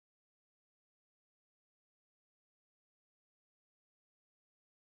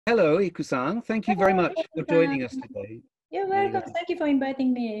Hello, Iku-san. Thank you very much for joining us today. You're welcome. Thank you for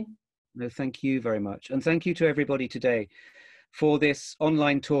inviting me. No, thank you very much. And thank you to everybody today for this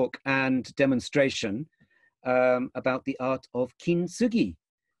online talk and demonstration about the art of Kintsugi,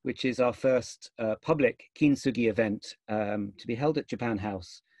 which is our first public Kintsugi event to be held at Japan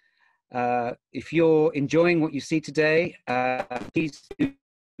House. If you're enjoying what you see today, please do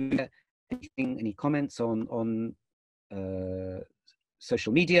any comments on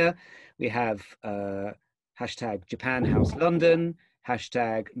social media. We have hashtag Japan House London,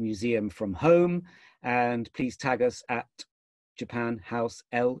 hashtag Museum from Home, and please tag us at Japan House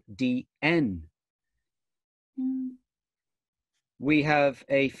LDN. We have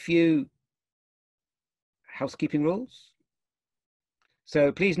a few housekeeping rules.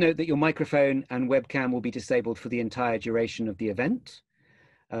 So please note that your microphone and webcam will be disabled for the entire duration of the event.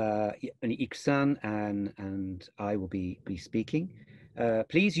 Iku-san and I will be speaking.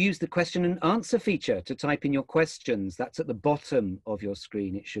 Please use the question and answer feature to type in your questions. That's at the bottom of your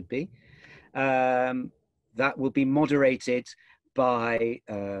screen, it should be. That will be moderated by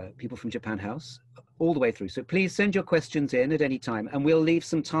people from Japan House all the way through. So please send your questions in at any time, and we'll leave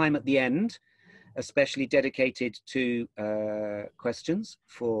some time at the end, especially dedicated to questions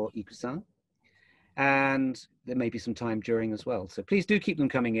for Iku-san. And there may be some time during as well. So please do keep them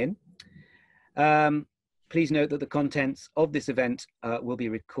coming in. Please note that the contents of this event will be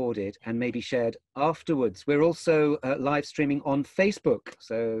recorded and may be shared afterwards. We're also live streaming on Facebook.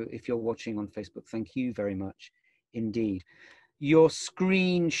 So if you're watching on Facebook, thank you very much indeed. Your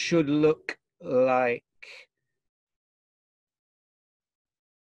screen should look like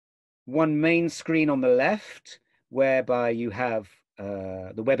one main screen on the left, whereby you have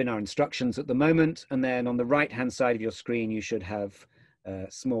the webinar instructions at the moment, and then on the right-hand side of your screen, you should have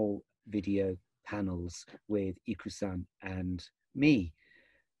small video panels with Iku-san and me.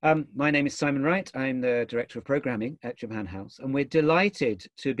 My name is Simon Wright. I'm the Director of Programming at Japan House, and we're delighted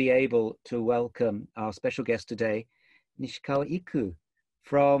to be able to welcome our special guest today, Nishikawa Iku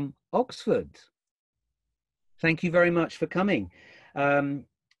from Oxford. Thank you very much for coming.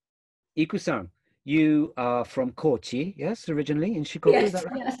 Iku-san, you are from Kochi, yes, originally in Shikoku, yes, is that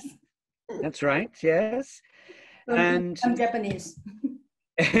right? Yes. That's right, yes. And I'm Japanese.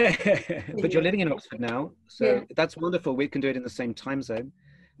 But you're living in Oxford now, so yeah. That's wonderful. We can do it in the same time zone.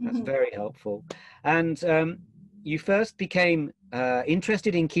 That's very helpful. And you first became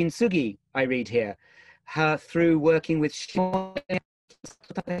interested in Kintsugi, I read here, through working with Actually,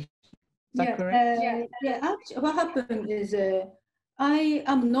 what happened is I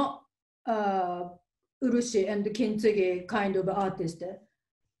am not Urushi and Kintsugi kind of artist.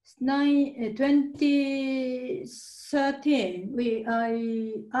 2013,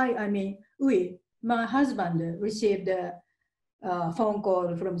 my husband received a phone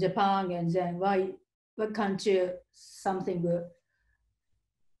call from Japan, and then why can't you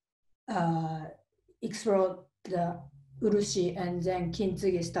explore the Urushi and then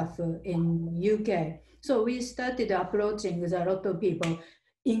Kintsugi stuff in UK. So we started approaching with a lot of people,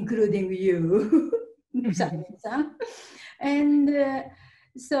 including you, Simon-san. And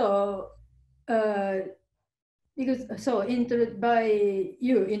by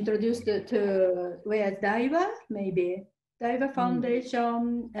you introduced to where Daiwa, maybe Daiwa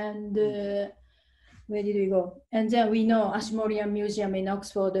Foundation, and where did we go? And then we know Ashmolean Museum in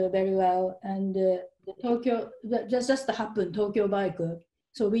Oxford very well, and Tokyo, just happened, Tokyo Bike.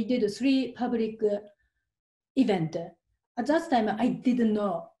 So we did 3 public events. At that time, I didn't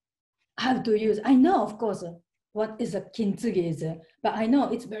know how to use. I know, of course, what is a Kintsugi is, but I know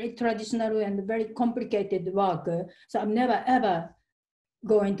it's very traditional and very complicated work. So I'm never ever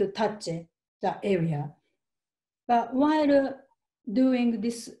going to touch that area. But while doing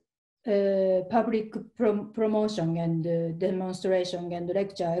this public promotion and demonstration and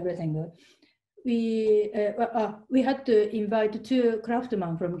lecture, everything, we had to invite 2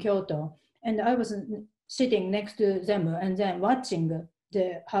 craftsmen from Kyoto, and I was sitting next to them and then watching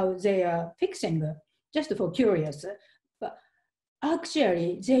how they are fixing, just for curious. But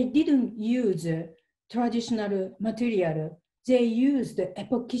actually, they didn't use traditional material. They used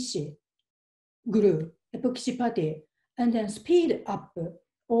epoxy glue, epoxy putty, and then speed up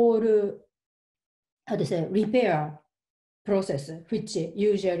all repair process, which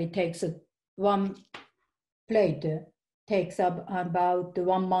usually takes 1 plate, takes up about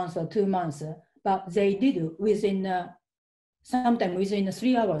 1 month or 2 months. But they did within, sometime within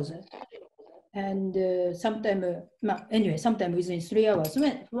 3 hours. And sometime within 3 hours.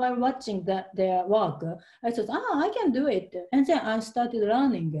 While watching their work, I thought, I can do it. And then I started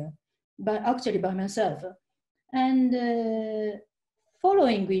learning, but actually by myself. And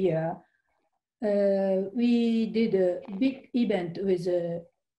following year, we did a big event with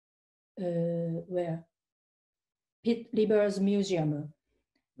where Pitt Rivers Museum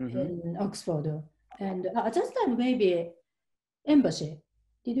in Oxford, and at that time maybe embassy.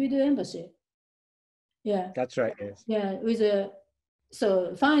 Did we do embassy? Yeah. That's right. Yes. Yeah, with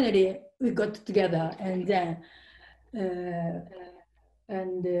so finally we got together, and then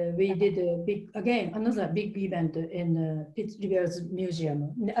we did another big event in Pitt Rivers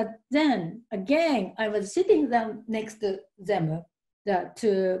Museum. Then again, I was sitting down next to them, the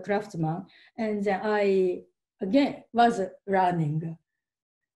two craftsmen, and then I again was learning.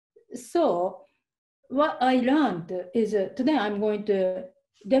 So what I learned is today I'm going to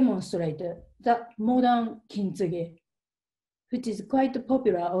demonstrate the modern kintsugi, which is quite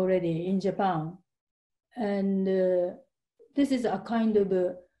popular already in Japan. And this is a kind of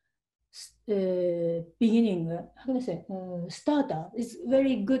beginning, how can I say, starter. It's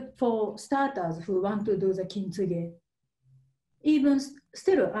very good for starters who want to do the kintsugi. Even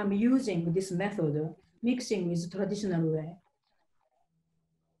still, I'm using this method, mixing with traditional way.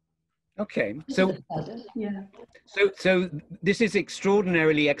 Okay, so yeah. So this is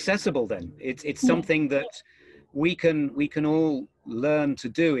extraordinarily accessible. Then it's something that we can all learn to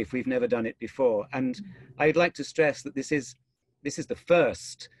do if we've never done it before. And I'd like to stress that this is the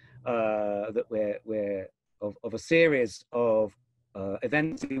first that we're of a series of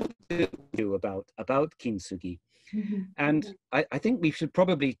events we will do about kintsugi. And I think we should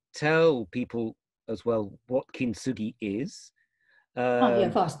probably tell people as well what kintsugi is.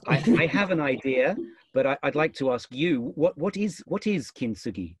 First. I have an idea, but I'd like to ask you, what is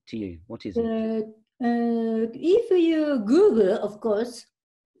kintsugi to you? What is it? If you Google, of course,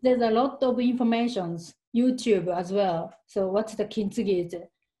 there's a lot of information, YouTube as well. So what's the kintsugi is?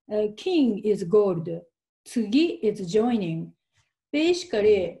 Kin is gold, tsugi is joining.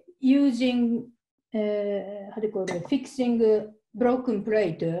 Basically, using, how do you call it, fixing a broken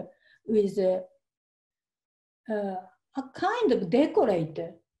plate with a kind of decorate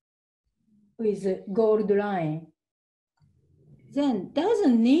with gold line. Then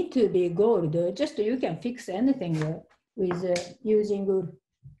doesn't need to be gold, just you can fix anything with using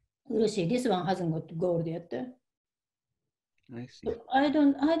urushi. This one hasn't got gold yet. I see. So I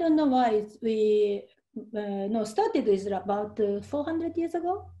don't know why we started with about 400 years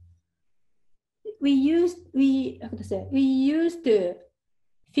ago. We used to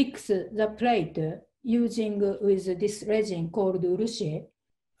fix the plate using with this resin called urushi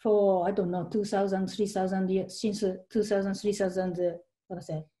for, I don't know, 2,000, 3,000 years, since 2,000, 3,000,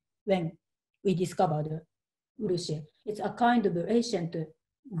 when we discovered urushi. It's a kind of ancient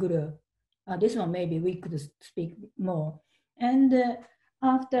glue. This one maybe we could speak more. And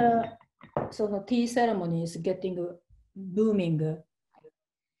after the tea ceremony is getting booming,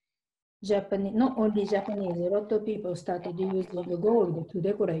 Japanese, not only Japanese, a lot of people started using gold to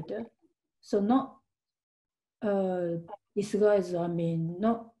decorate. So not disguise,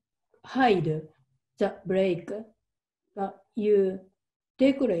 not hide the break, but you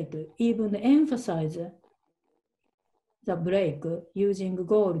decorate, even emphasize the break using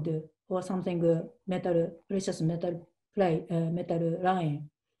gold or something metal, precious metal metal line.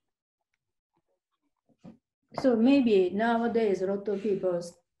 So maybe nowadays a lot of people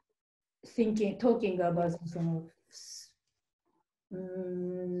talking about some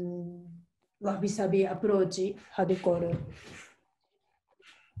wabi-sabi approach, how do you call it?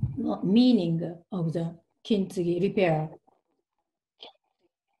 Meaning of the kintsugi repair.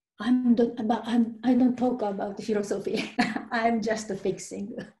 I don't talk about philosophy. I'm just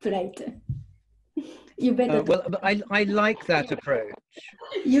fixing plate. You better. Well, I like that approach.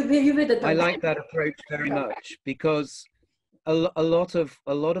 You better talk. I like that approach very much, because a lot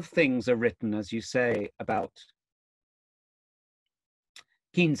of things are written, as you say, about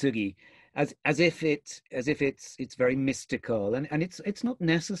kintsugi as if it's very mystical, and it's not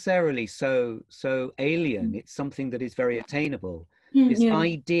necessarily so alien. It's something that is very attainable. This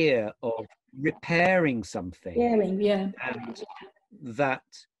idea of repairing something, and that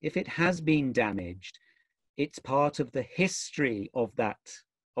if it has been damaged, it's part of the history of that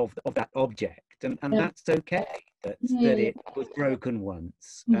object, and that's okay that it was broken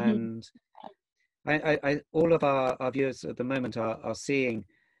once. And I all of our viewers at the moment are seeing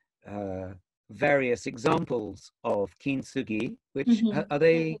various examples of kintsugi, which are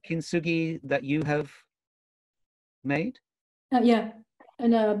they kintsugi that you have made? Yeah,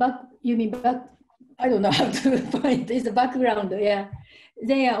 and you mean back? I don't know how to find this background. Yeah,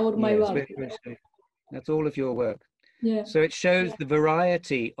 they are all my work. That's all of your work. Yeah. So it shows the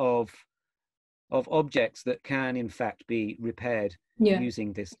variety of of objects that can in fact be repaired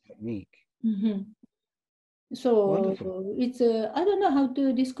using this technique. So Wonderful. it's I don't know how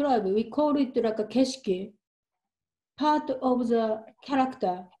to describe it. We call it like a keshiki, part of the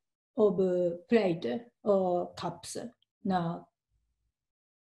character of plate or cups now.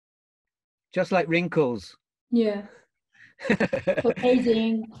 Just like wrinkles. Yeah. For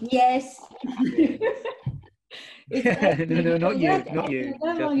aging, yes. No, not you, not you.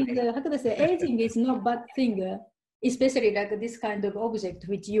 That Just one me. is, how could I say, aging is not bad thing, especially like this kind of object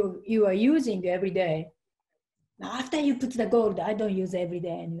which you are using every day. Now, after you put the gold, I don't use every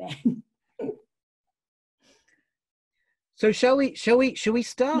day anyway. So shall we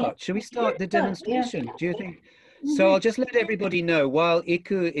start? Yeah. Shall we start the demonstration? Yeah. Do you think? So I'll just let everybody know while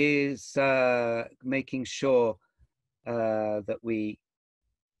Iku is making sure that we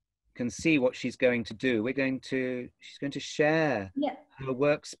can see what she's going to do. She's going to share her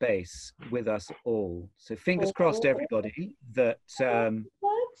workspace with us all. So fingers crossed, everybody, that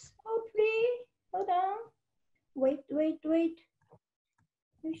Works. Oh, please. Hold on. Wait.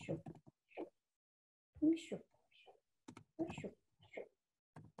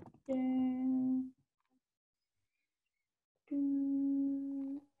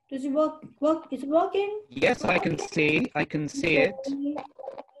 Does it work? Is it working? Yes, I can see it.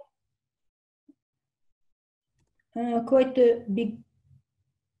 Quite a big.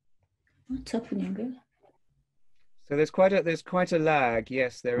 What's happening? So there's quite a lag.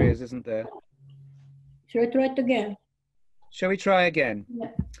 Yes, there is, isn't there? Should I try it again? Shall we try again?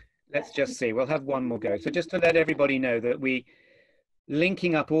 Yeah. Let's just see. We'll have one more go. So just to let everybody know that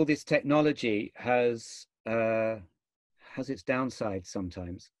linking up all this technology has its downsides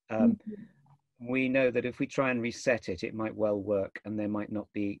sometimes. We know that if we try and reset it, it might well work, and there might not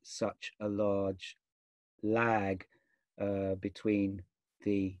be such a large lag between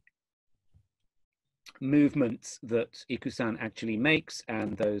the movements that Iku-san actually makes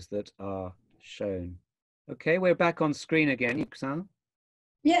and those that are shown. Okay, we're back on screen again, Iku-san.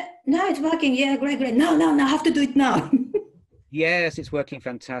 Yeah, now it's working. Yeah, great. No, I have to do it now. Yes, it's working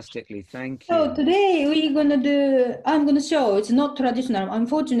fantastically. Thank you. So today I'm gonna show, it's not traditional.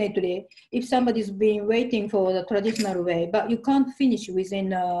 Unfortunately, if somebody's been waiting for the traditional way, but you can't finish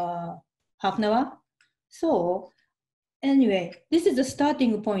within half an hour. So anyway, this is the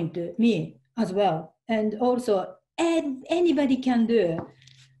starting point, me as well. And also anybody can do.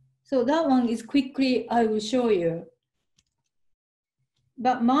 So that one is quickly, I will show you.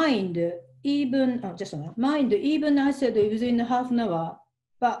 But mind, even I said within half an hour,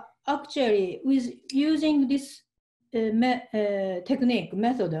 but actually with using this technique,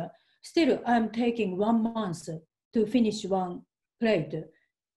 method, still I'm taking 1 month to finish one plate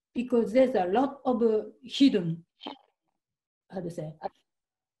because there's a lot of hidden,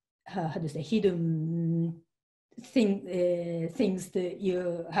 hidden things that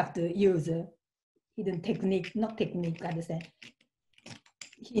you have to use, hidden technique, not technique,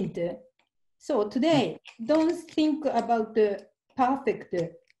 hint. So today, don't think about the perfect,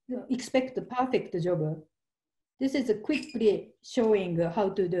 expect the perfect job. This is quickly showing how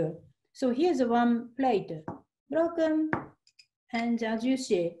to do. So here's one plate, broken, and as you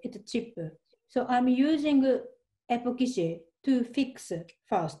see, it's chip. So I'm using epoxy to fix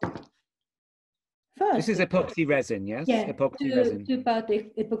first. This is epoxy resin, yes? Yeah, epoxy resin. Two-part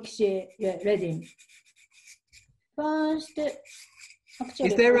epoxy resin. First, actually,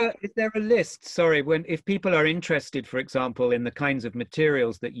 is there a list, sorry, if people are interested, for example, in the kinds of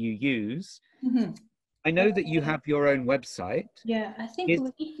materials that you use? I know that you have your own website. Yeah, I think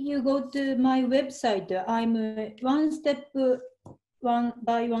if you go to my website, I'm one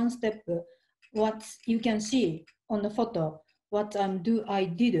by step, what you can see on the photo, what I'm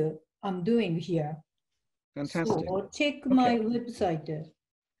doing here. Fantastic. So check my website.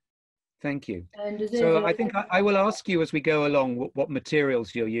 Thank you. So I think I will ask you as we go along what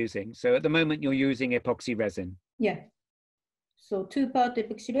materials you're using. So at the moment you're using epoxy resin. Yeah. So two-part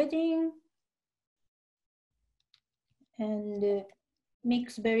epoxy resin and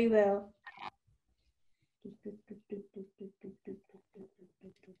mix very well.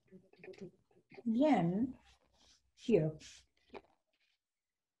 Then here.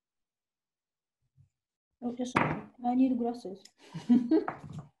 Oh, just a minute. I need glasses.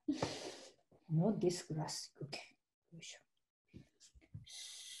 Not this glass. Okay.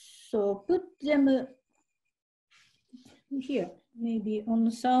 So put them here, maybe on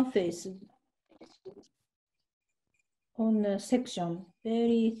the surface, on the section,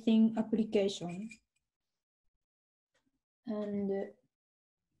 very thin application. And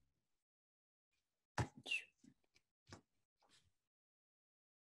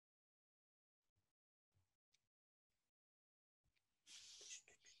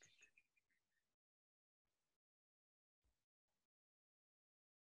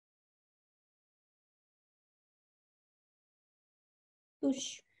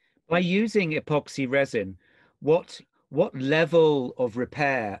push. By using epoxy resin, what level of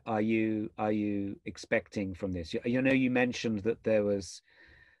repair are you expecting from this? You know, you mentioned that there was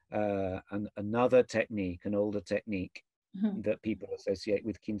another technique, an older technique that people associate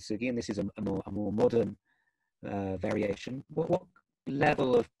with kintsugi, and this is a more modern variation. What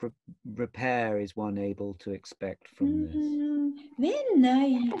level of repair is one able to expect from this? When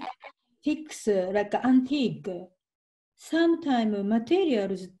I fix like antique, sometimes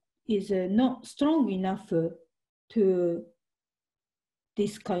materials is not strong enough to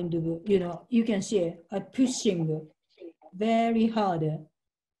this kind of, you know, you can see pushing very hard.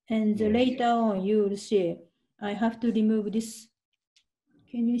 And Yes. later on, you will see, I have to remove this.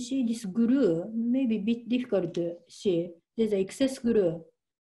 Can you see this glue? Maybe a bit difficult to see. There's excess glue.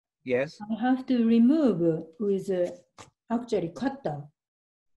 Yes. I have to remove with actually cutter.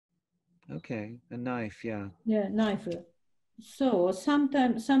 Okay, a knife, yeah. Yeah, knife. So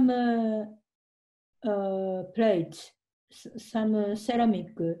sometimes some plates, some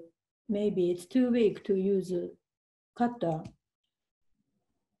ceramic, maybe it's too weak to use cutter.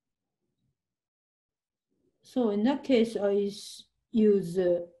 So in that case, I use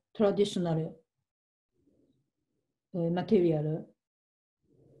traditional material.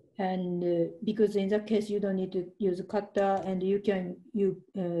 And because in that case, you don't need to use a cutter, and you can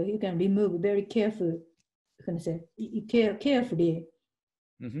remove very carefully. Carefully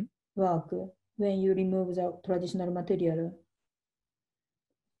work when you remove the traditional material.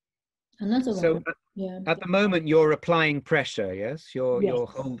 Another So one. Yeah. at the moment, you're applying pressure, yes? You're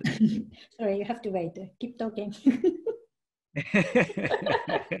holding. Sorry, you have to wait. Keep talking.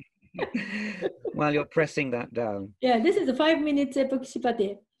 While you're pressing that down. Yeah, this is a 5 minutes epoxy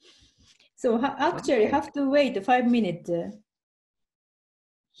putty. So actually, Okay. have to wait 5 minutes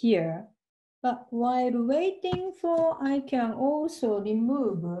here. But while waiting for, I can also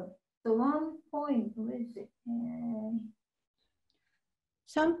remove the one point. Where is it?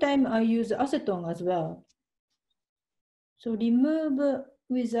 Sometimes I use acetone as well. So remove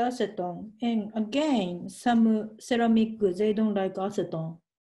with acetone. And again, some ceramic, they don't like acetone.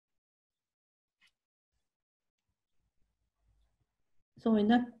 So in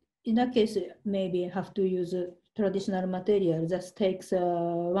that case, maybe have to use traditional material. That takes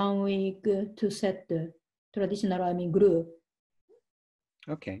 1 week to set the traditional, glue.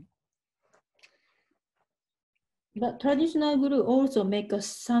 Okay. But traditional glue also makes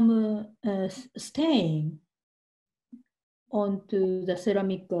some stain onto the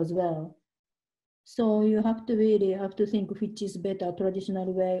ceramic as well. So you have to really have to think which is better,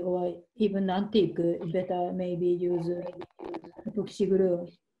 traditional way or even antique, better maybe use epoxy glue.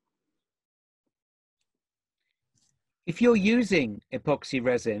 If you're using epoxy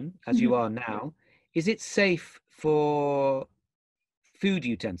resin, as you are now, is it safe for food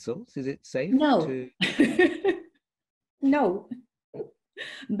utensils? Is it safe? No. No.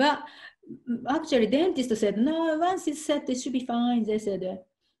 But actually, dentist said, no, once it's set, it should be fine. They said,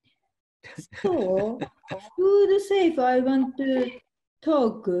 so food safe, I want to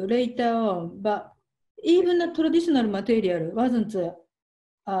talk later on, but even the traditional material wasn't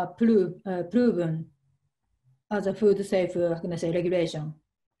proven as a food safe, how can I say, regulation.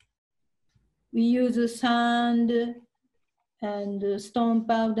 We use sand and stone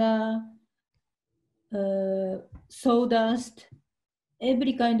powder, sawdust,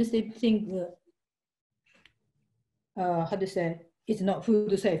 every kind of thing, how to say, it's not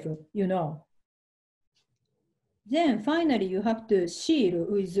food safe, you know. Then finally you have to seal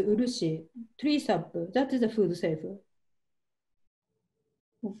with urushi, tree sap, that is a food safe.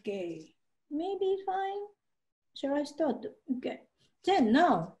 Okay, maybe fine. Shall I start? Okay. Then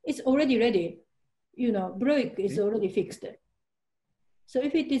now it's already ready. You know, break is already fixed. So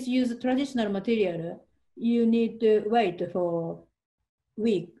if it is used traditional material, you need to wait for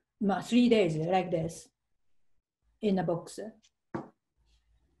week, 3 days like this in a box.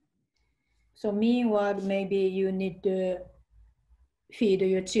 So meanwhile, maybe you need to feed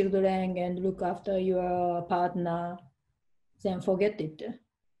your children and look after your partner, then forget it.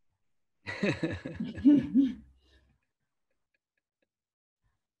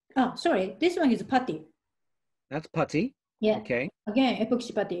 Oh, sorry, this one is putty. That's putty. Yeah. Okay. Again,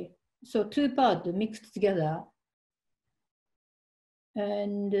 epoxy putty. So 2 parts mixed together.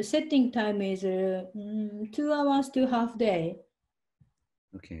 And the setting time is 2 hours to half day.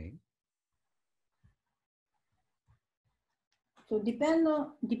 Okay. So depend,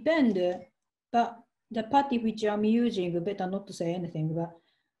 but the putty which I'm using, better not to say anything, but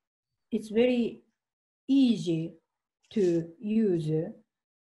it's very easy to use.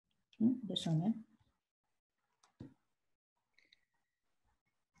 This one,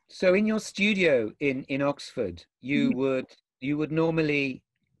 So in your studio in Oxford, you would normally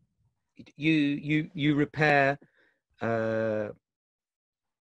you repair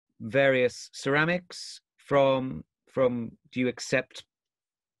various ceramics from do you accept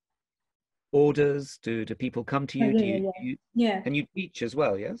orders? Do people come to you? Yeah. And you teach as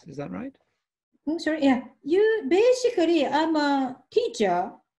well, yes? Is that right? Sorry, yeah. Basically, I'm a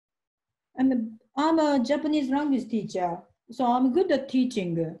teacher. I'm a Japanese language teacher, so I'm good at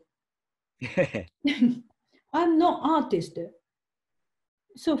teaching. I'm not artist.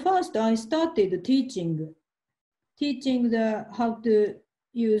 So first I started teaching how to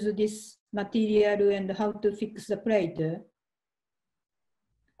use this material and how to fix the plate,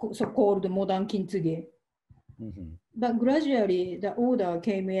 so-called modern kintsugi. But gradually the order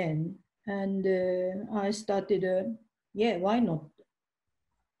came in, and I started, yeah, why not?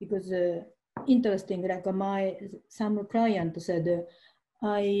 Because interesting, like some client said,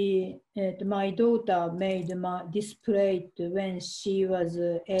 my daughter made this plate when she was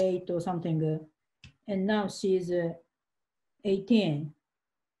 8 or something, and now she's 18.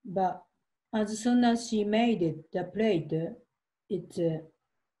 But as soon as she made it, the plate, it's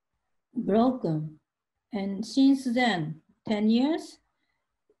broken. And since then, 10 years,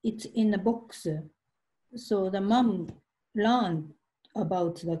 it's in a box. So the mom learned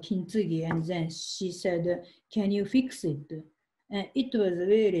about the kintsugi, and then she said, can you fix it? And it was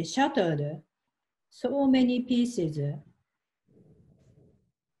really shattered. So many pieces.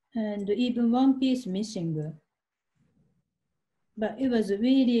 And even one piece missing. But it was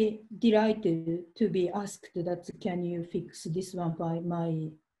really delighted to be asked that, can you fix this one by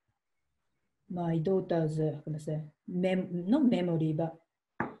my daughter's, how can I say, not memory, but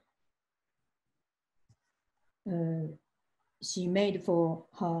she made for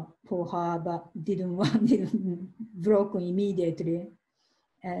her, but didn't broken immediately.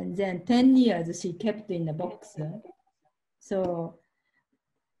 And then 10 years she kept in a box. So,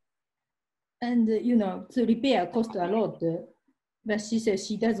 and to repair cost a lot, but she says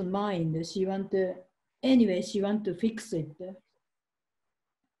she doesn't mind. She want to fix it.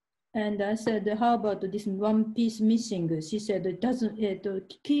 And I said, how about this one piece missing? She said, it doesn't,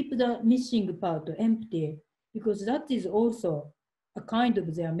 keep the missing part empty, because that is also a kind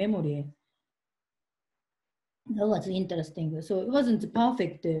of their memory. That was interesting. So it wasn't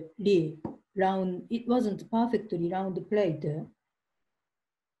perfectly round. It wasn't perfectly round plate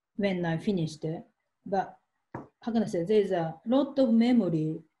when I finished. But how can I say? There's a lot of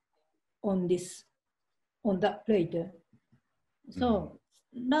memory on that plate. So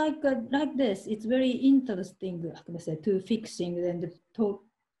like this, it's very interesting. How can I say, to fixing and to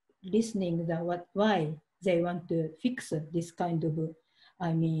listening why they want to fix this kind of.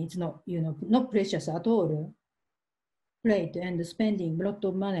 I mean, it's not not precious at all. Plate and spending a lot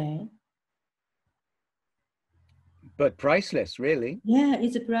of money. But priceless, really. Yeah,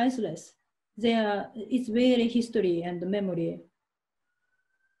 it's priceless. It's very history and memory.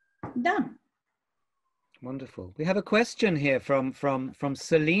 Done. Wonderful. We have a question here from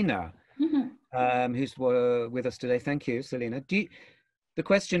Selena, who's with us today. Thank you, Selena. The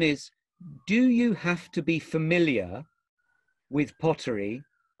question is, do you have to be familiar with pottery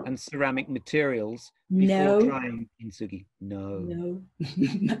and ceramic materials before trying kintsugi? No.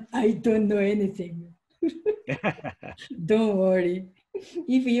 I don't know anything. Don't worry.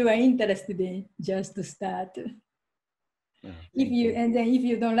 If you are interested in, just start. If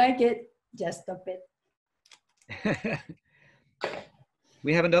you don't like it, just stop it.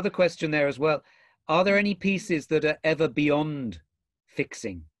 We have another question there as well. Are there any pieces that are ever beyond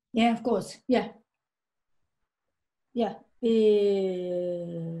fixing? Yeah, of course. Yeah.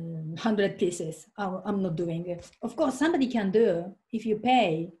 100 pieces. I'm not doing it. Of course, somebody can do if you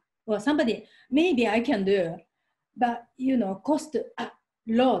pay, or somebody, maybe I can do, but cost a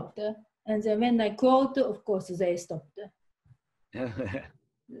lot. And then when I quote, of course, they stopped.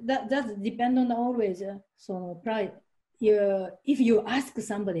 That depends on always. So price. If you ask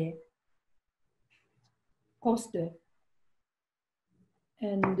somebody, cost,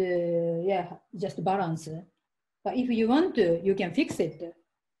 and just balance. But if you want to, you can fix it.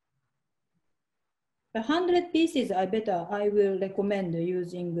 The 100 pieces, I will recommend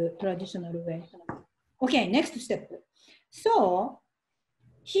using the traditional way. Okay, next step. So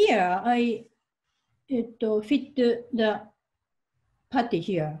here I fit the putty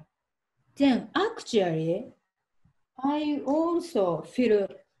here. Then actually, I also fill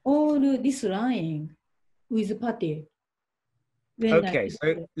all this line with putty. Okay,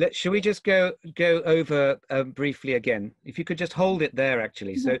 so shall we just go over briefly again? If you could just hold it there,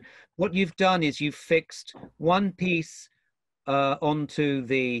 actually. So what you've done is you've fixed one piece onto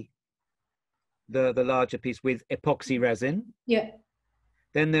the larger piece with epoxy resin. Yeah.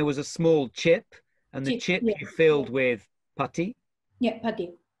 Then there was a small chip, and the chip yeah, you filled with putty. Yeah,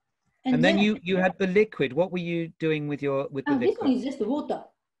 putty. And then you had the liquid. What were you doing with the this liquid? one is just water.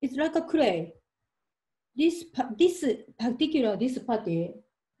 It's like a clay. This particular putty,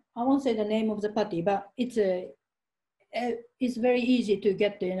 I won't say the name of the putty, but it's very easy to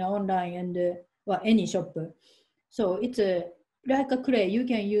get in online and any shop. So it's like a clay. You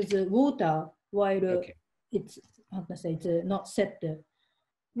can use water while it's, how to say, it's not set.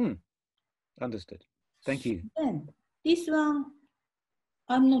 Understood. Thank you. Then this one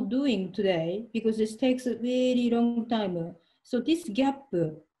I'm not doing today because this takes a very long time. So this gap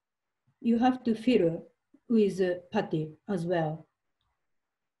you have to fill with putty as well.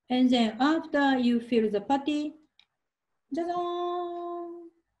 And then after you fill the putty, it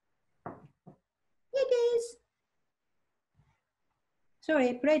is.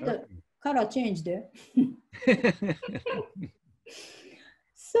 Sorry, plate color changed.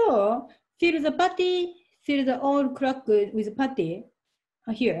 So fill the putty, fill the old crack with putty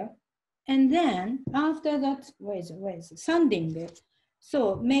here. And then after that, where is sanding?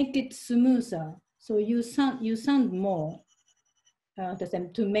 So make it smoother. So you sand more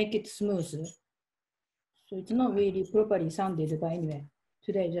to make it smooth. So it's not really properly sanded, but anyway,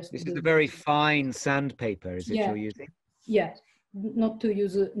 today just. This is a very fine sandpaper, is it you're using? Yeah, not to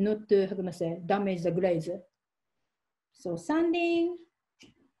how can I say, damage the glaze. So sanding.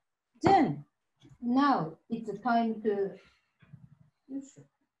 Then now it's time to.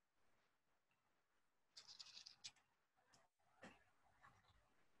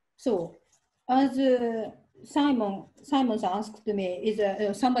 So, as Simon asked me,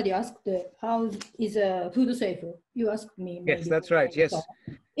 somebody asked how is food safe? You asked me. Maybe. Yes, that's right. Yes,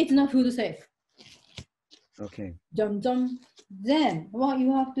 it's not food safe. Okay. Then what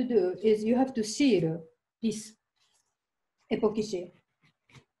you have to do is you have to seal this epoxy.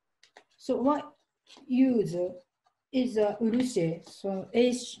 So what use is a urushi, so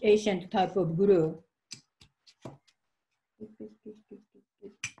Asian type of glue.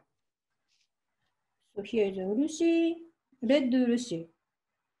 So here is urushi, red urushi.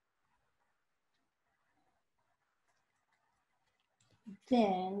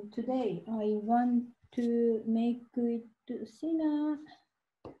 Then today I want to make it thinner.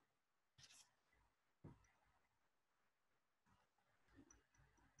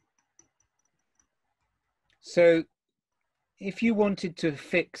 So if you wanted to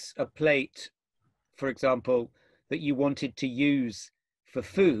fix a plate, for example, that you wanted to use for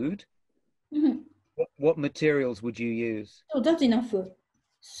food, what materials would you use? So that's enough.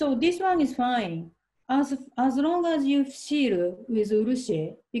 So this one is fine. As long as you seal with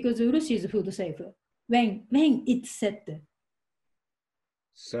urushi, because urushi is food safe, when it's set.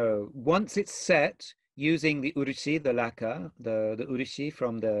 So once it's set, using the urushi, the lacquer, the urushi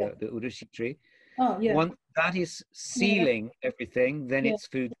from the urushi tree, once that is sealing everything, then it's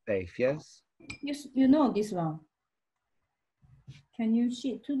food safe, yes? You know this one. Can you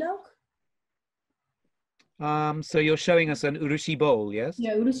see too dark? So you're showing us an urushi bowl, yes?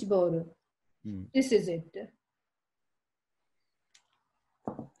 Yeah, urushi bowl. This is it.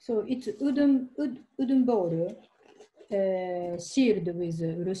 So it's wooden bowl sealed with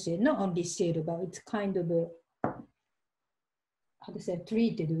urushi. Not only sealed, but it's kind of how to say,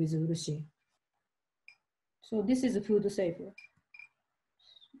 treated with urushi. So this is food safe.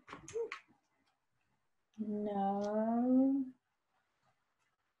 Now.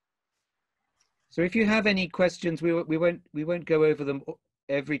 So if you have any questions, we won't go over them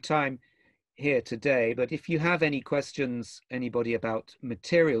every time here today, but if you have any questions, anybody, about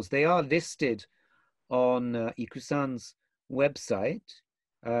materials, they are listed on Iku-san's website,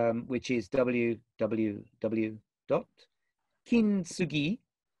 which is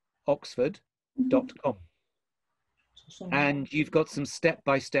www.kintsugioxford.com. And you've got some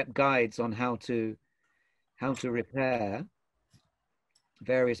step-by-step guides on how to repair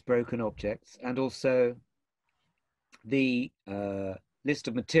various broken objects, and also the list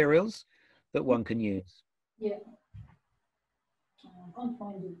of materials that one can use. Yeah. I can't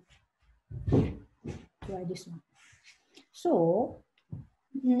find it. Try this one. So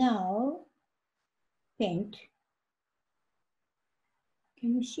now paint.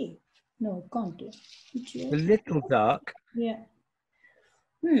 Can you see? No, can't. It's a little dark. Yeah.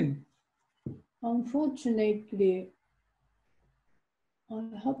 Unfortunately, I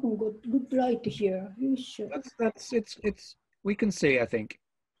haven't got good light here. You sure? It's we can see, I think.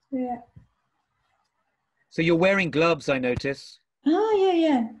 Yeah. So you're wearing gloves, I notice.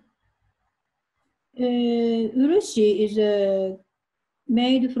 Yeah. Urushi is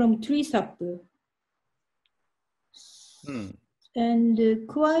made from tree sap. And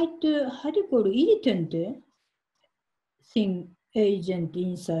quite, how do you call it, irritant thing agent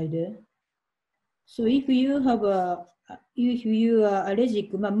inside. So if you have if you are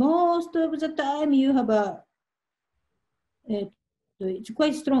allergic, most of the time you have it's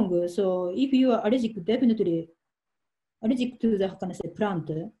quite strong. So if you are definitely allergic to the, how can I say,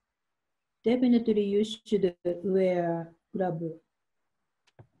 plant, definitely you should wear glove.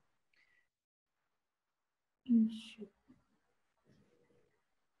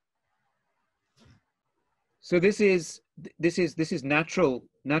 So this is natural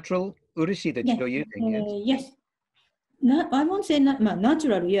urushi that you're using. Yes. I won't say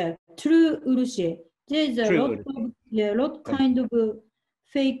natural. Yeah, true urushi. There's a lot of kind of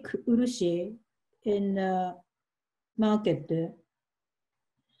fake urushi in market.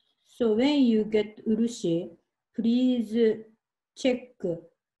 So when you get urushi, please check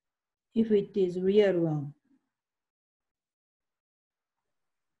if it is real one.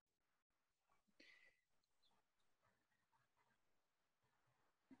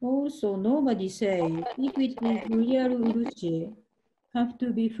 Also, nobody say if it is real urushi, have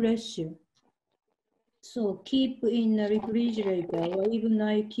to be fresh. So keep in a refrigerator, or even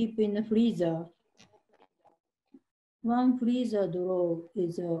I keep in a freezer. One freezer drawer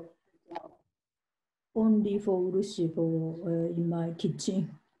is only for urushi for in my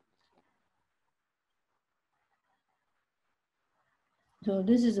kitchen. So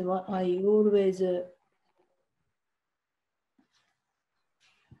this is what I always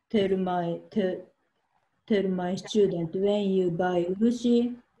tell my student, when you buy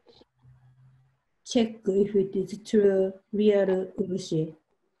urushi, check if it is true, real urushi.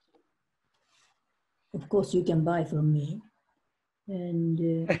 Of course, you can buy from me. And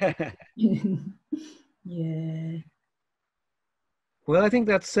yeah. Well, I think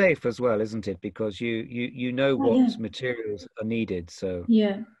that's safe as well, isn't it? Because you know what materials are needed. So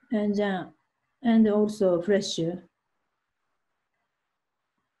yeah, and also fresh.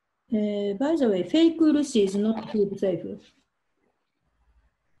 By the way, fake urushi is not food safe.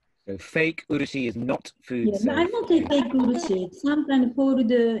 So fake urushi is not food safe. I don't say fake urushi. It's sometimes called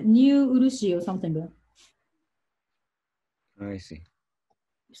new urushi or something. I see.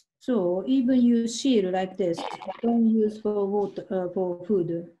 So even you seal like this, don't use for water for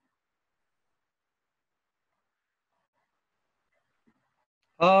food.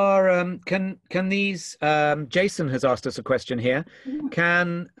 Can these Jason has asked us a question here.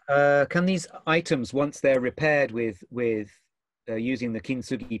 Can these items, once they're repaired with using the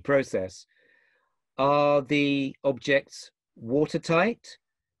Kintsugi process, are the objects watertight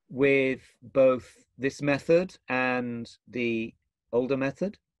with both this method and the older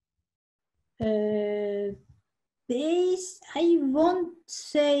method? I won't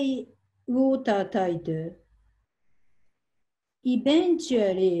say watertight.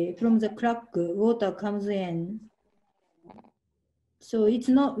 Eventually, from the crack, water comes in. So it's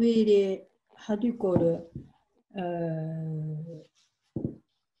not really, how do you call it,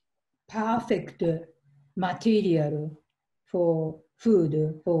 perfect material for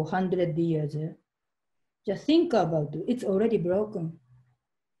food for 100 years. Just think about it. It's already broken.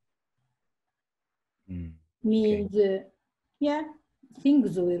 Means, yeah,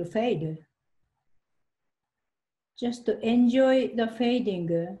 things will fade. Just to enjoy the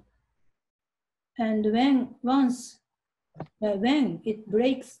fading. And when it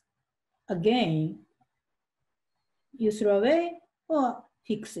breaks again, you throw away or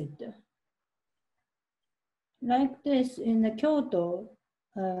fix it. Like this in Kyoto,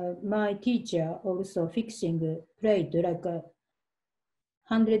 my teacher also fixing plate like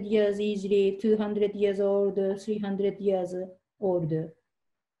 100 years easily, 200 years old, 300 years old.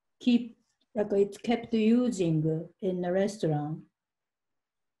 Keep like it's kept using in a restaurant.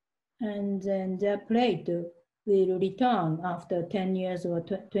 And then the plate will return after 10 years or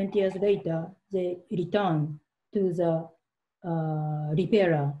 20 years later, they return to the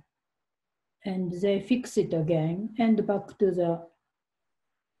repairer and they fix it again and back to the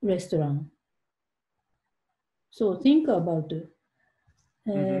restaurant. So think about it.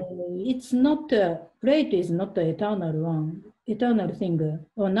 It's not, plate is not the eternal thing,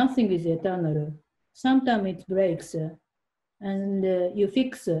 or nothing is eternal. Sometimes it breaks and you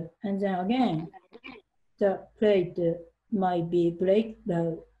fix and then again, the plate might be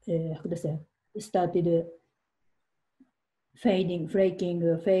started fading,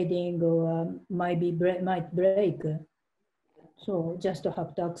 or might break. So just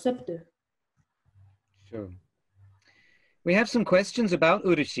have to accept it. Sure. We have some questions about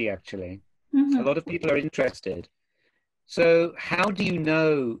urushi, actually. A lot of people are interested. So how do you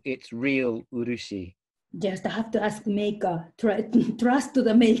know it's real urushi? Just have to ask maker. Trust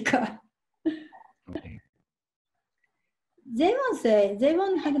the maker. Okay. They won't say, they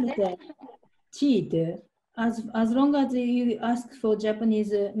won't have to say cheat. As long as you ask for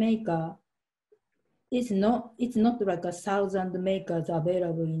Japanese maker, it's not like 1,000 makers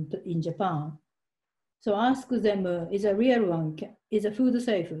available in Japan. So ask them, is a real one, is a food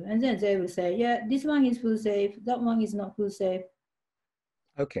safe? And then they will say, yeah, this one is food safe, that one is not food safe.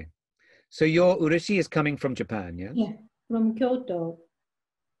 Okay. So your urushi is coming from Japan, yes? Yeah, from Kyoto.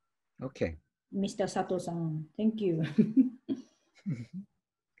 Okay. Mr. Sato-san, thank you.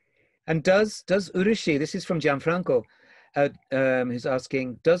 And does urushi, this is from Gianfranco, who's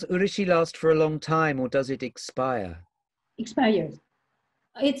asking, does urushi last for a long time or does it expire? Expired.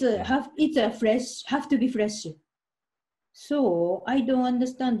 It's a fresh, have to be fresh. So I don't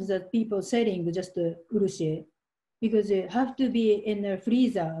understand that people selling just urushi because it have to be in a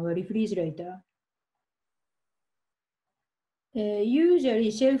freezer or refrigerator. Usually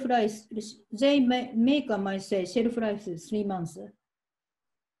shelf life, they might say shelf life is 3 months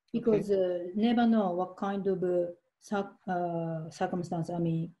because never know what kind of circumstance, I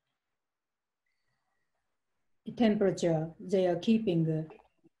mean, temperature they are keeping the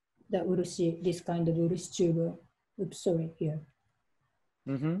urushi, this kind of urushi tube. Oops, sorry, here.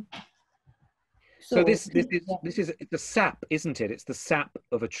 Mm-hmm. So this is the sap, isn't it? It's the sap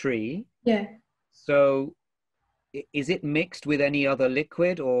of a tree. Yeah. So is it mixed with any other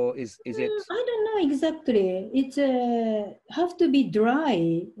liquid or is it? I don't know exactly. It's have to be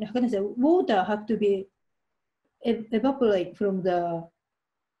dry. How can I say? Water have to be evaporate from the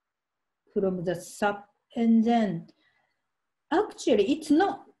sap, and then actually it's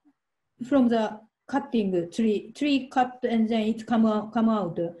not from the cutting tree cut and then it come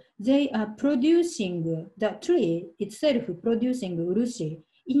out. They are producing the tree itself, producing urushi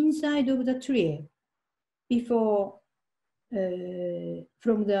inside of the tree before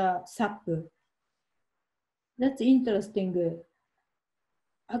from the sap. That's interesting.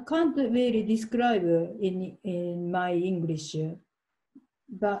 I can't really describe in my English,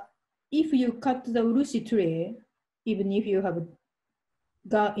 but if you cut the urushi tree, even if you have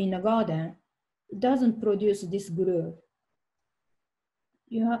in a garden, it doesn't produce this glue.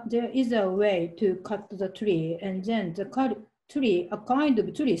 There is a way to cut the tree, and then the tree, a kind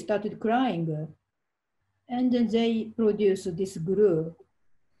of tree started crying, and then they produce this glue.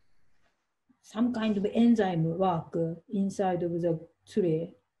 Some kind of enzyme work inside of the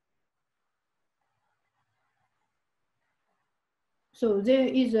tree. So there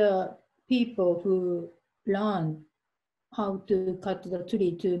is a people who learn how to cut the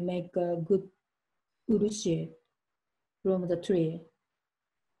tree to make a good urushi from the tree.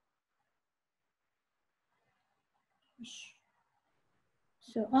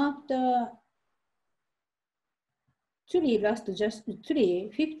 So after tree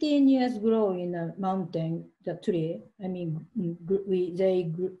 15 years grow in a mountain, the tree, I mean,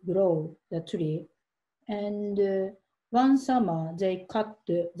 they grow the tree. And one summer they cut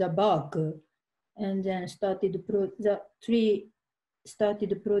the bark and then the tree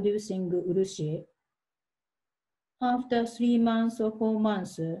started producing urushi. After 3 months or 4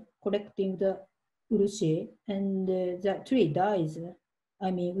 months collecting the urushi, and the tree dies. I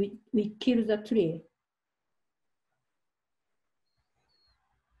mean, we kill the tree.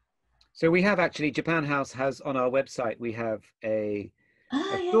 So we have actually, Japan House has on our website, we have a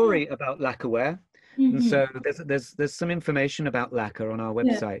story about lacquerware. Mm-hmm. And so there's some information about lacquer on our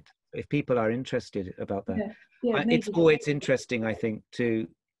website if people are interested about that. It's always interesting, I think, to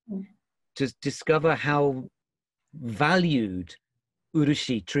discover how valued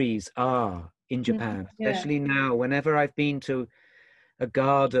urushi trees are in Japan, especially now. Whenever I've been to a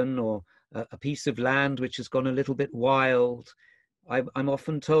garden or a piece of land which has gone a little bit wild, I'm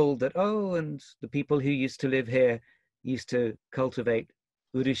often told that, and the people who used to live here used to cultivate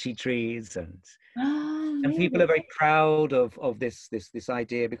urushi trees, and people are very proud of this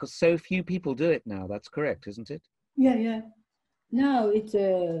idea because so few people do it now. That's correct, isn't it? Yeah. Now it's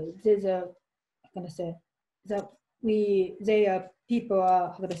there's a, how can I say, that people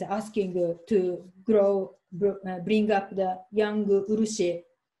are, how can I say, asking to bring up the young urushi,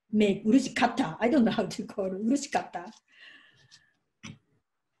 make urushi kata. I don't know how to call it, urushi kata.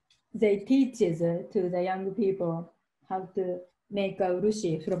 They teach to the young people how to make a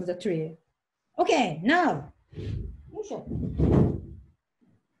urushi from the tree. Okay, now, I'm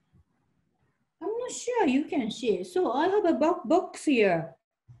not sure you can see. So I have a box here.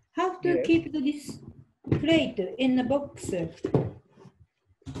 How to keep this plate in the box?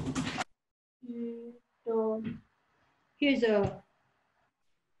 So here's a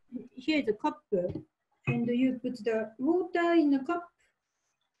cup, and you put the water in a cup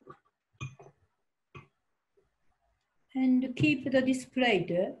and keep the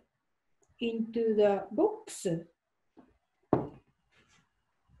display into the box.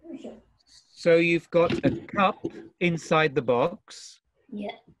 So you've got a cup inside the box,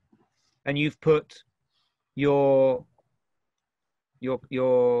 Yeah. and you've put your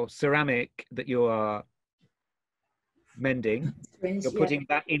ceramic that you are mending. You're putting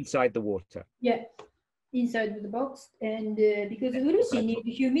that inside the water. Yeah, inside the box, and because urushi need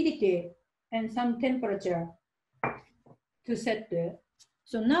humidity and some temperature to set.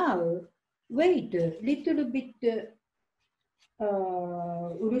 So now wait a little bit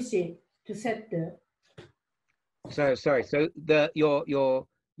urushi to set. So sorry. So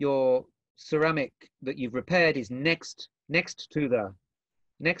your ceramic that you've repaired is next to the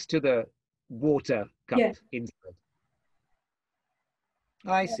water cup inside.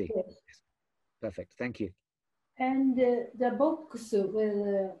 I see. Yes. Perfect. Thank you. And the box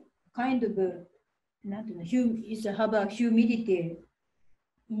will kind of is have a humidity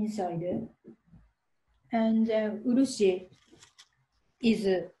inside, and urushi is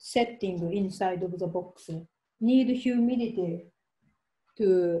setting inside of the box. Need humidity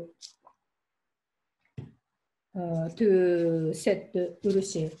to set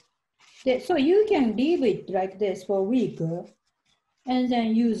urushi. So you can leave it like this for a week and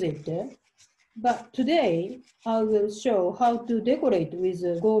then use it. But today I will show how to decorate with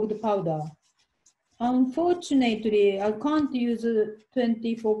gold powder. Unfortunately, I can't use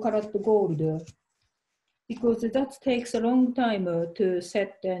 24 karat gold because that takes a long time to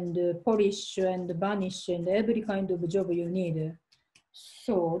set and polish and varnish and every kind of job you need.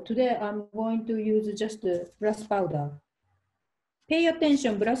 So today I'm going to use just brass powder. Pay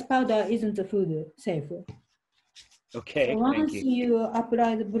attention, brass powder isn't food safe. Okay, So once thank you. you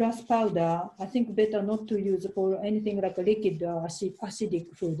apply the brass powder, I think better not to use for anything like a liquid or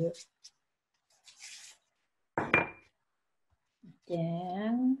acidic food.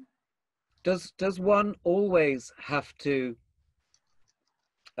 Then Does one always have to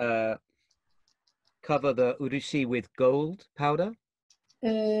cover the urushi with gold powder?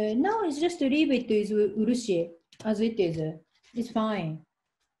 no, it's just leave it with urushi as it is. It's fine.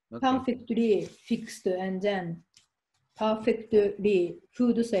 Okay. Perfectly fixed and then perfectly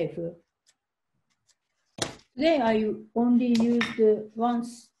food safe. Today I only used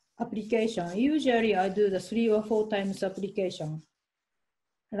once application. Usually I do the 3 or 4 times application.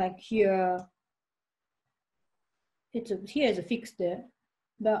 Like here, here is fixed,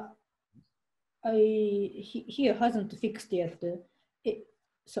 but here hasn't fixed yet.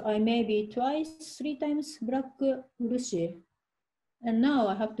 So I maybe twice, 3 times black urushi. And now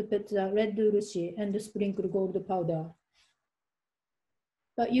I have to put the red urushi and sprinkle gold powder.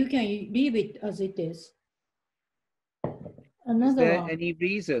 But you can leave it as it is. Is there any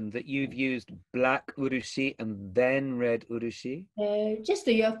reason that you've used black urushi and then red urushi? Just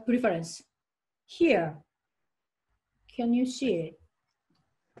your preference. Here, can you see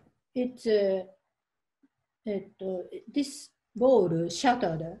it? This bowl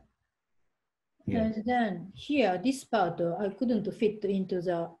shattered. Yes. And then here, this part, I couldn't fit into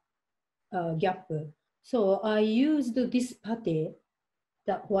the gap. So I used this putty,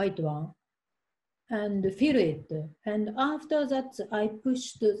 that white one, and fill it. And after that, I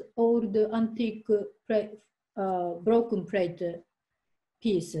pushed all the antique broken plate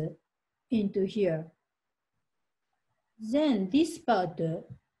piece into here. Then this part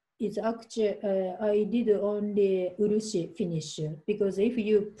is actually, I did only urushi finish because if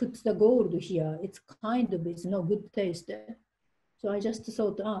you put the gold here, it's kind of, it's no good taste. So I just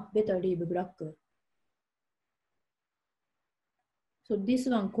thought, better leave black. So this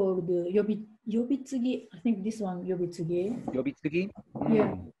one called yobitsugi. I think this one yobitsugi. Yobitsugi?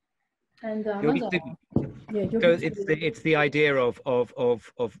 Yeah. And another Yobitsugi. yeah, So it's the idea of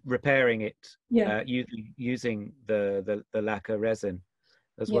repairing it using the lacquer resin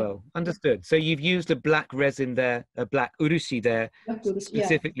as well. Understood. So you've used a black resin there, a black urushi there,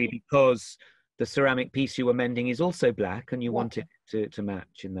 specifically because the ceramic piece you were mending is also black, and you want it to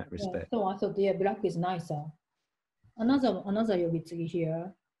match in that respect. So I thought, black is nicer. Another yobitsugi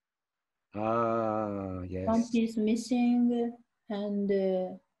here. Ah, yes. One piece missing, and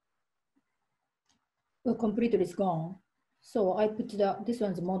completely is gone. So I put this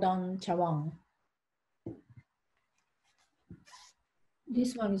one's modern chawan.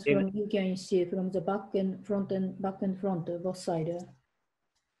 This one is from, you can see from the back and front, both sides.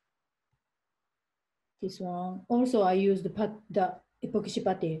 This one. Also, I used the epoxy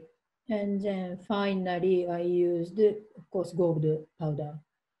putty And then finally, I used, of course, gold powder.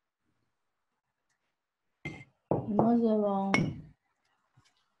 Another one,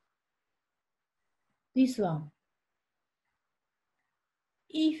 this one.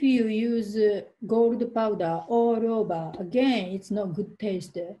 If you use gold powder all over, again, it's not good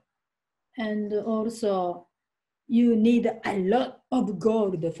taste. And also, you need a lot of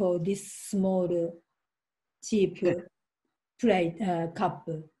gold for this small, cheap plate cup.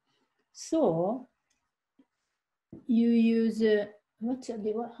 So you use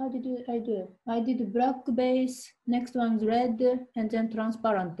how did I do? I did black base, next one's red, and then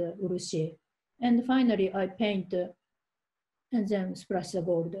transparent urushi. And finally, I paint and then splash the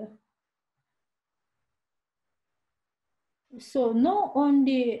gold. So not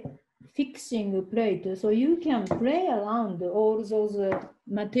only fixing plate, so you can play around all those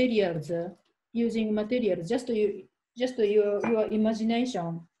materials, using materials, just your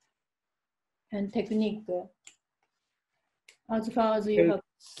imagination and technique. As far as you have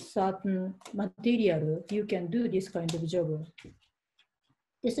certain material, you can do this kind of job.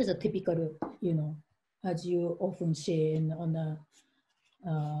 This is a typical, as you often see on a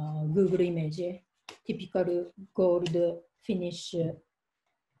Google image, typical gold finish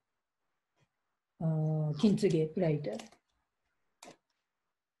Kintsugi plate.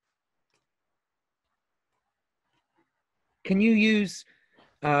 Can you use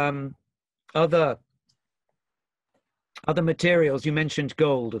other materials? You mentioned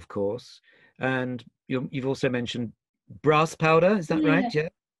gold, of course, and you've also mentioned brass powder. Is that right? Yeah.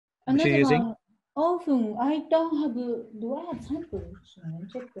 Which you're using? One, often I don't have. Do I have samples?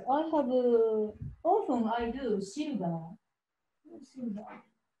 Check. I have. Often I do silver.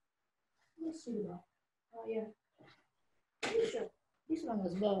 Silver. Oh yeah. This one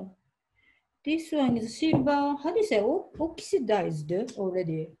as well. This one is silver. How do you say? Oxidized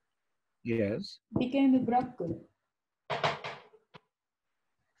already. Yes. Became black.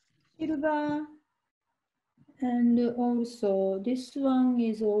 Silver. And also, this one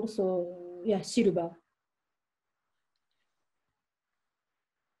is also, silver.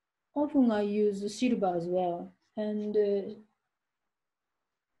 Often I use silver as well. And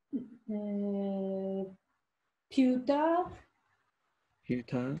pewter.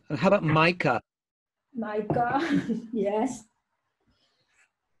 Pewter. How about mica? Mica, yes.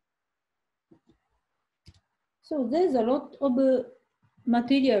 So there's a lot of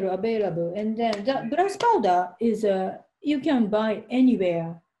material available. And then the brass powder is, you can buy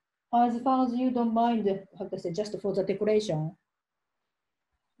anywhere. As far as you don't mind, how to say, just for the decoration.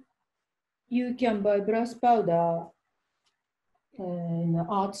 You can buy brass powder in an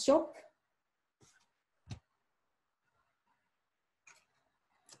art shop.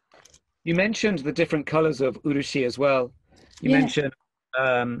 You mentioned the different colors of urushi as well. You mentioned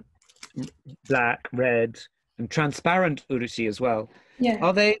black, red, and transparent urushi as well. Yeah.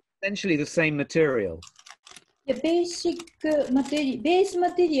 Are they essentially the same material? The base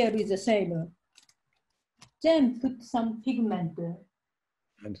material is the same. Then put some pigment.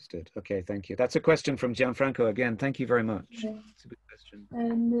 Understood. Okay, thank you. That's a question from Gianfranco again. Thank you very much. Yeah. It's a good question.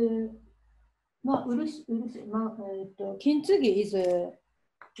 And Kintsugi is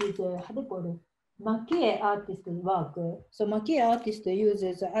how do you call it? Makie artist work. So Makie artist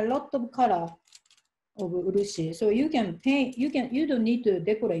uses a lot of color of urushi. So you can paint. You don't need to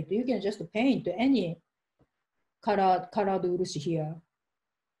decorate. You can just paint any colored urushi here.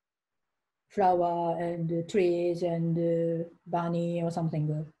 Flower and trees and bunny or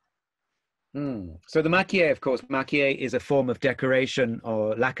something. So the makie, of course, makie is a form of decoration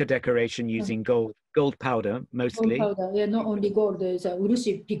or lacquer decoration using gold powder mostly. Gold powder, yeah, not only gold. There's a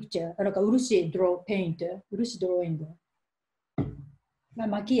urushi picture, like a urushi urushi drawing.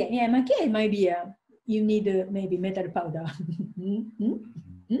 Makie, yeah, makie might be you need maybe metal powder.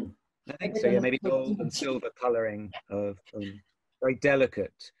 I think so. Yeah, maybe gold and silver coloring of very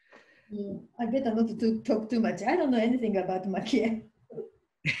delicate. I better not to talk too much. I don't know anything about makie.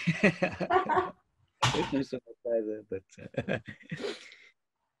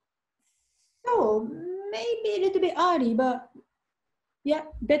 So maybe a little bit early, but yeah,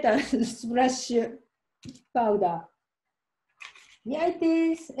 better splash powder. Yeah, it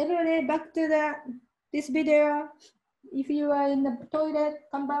is. Everybody back to this video. If you are in the toilet,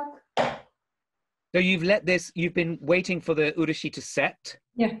 come back. So you've been waiting for the urushi to set?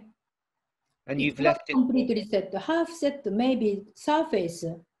 Yeah. And you've left it completely set. Half set, maybe surface.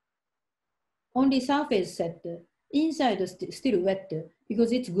 Only surface set. Inside still wet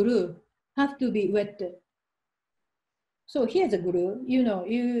because it's glue. Have to be wet. So here's a glue.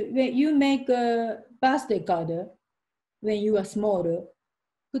 You make a birthday card when you are small.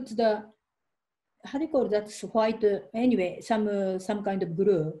 put the, how do you call that, white, anyway, some kind of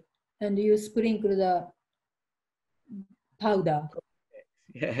glue, and you sprinkle the powder.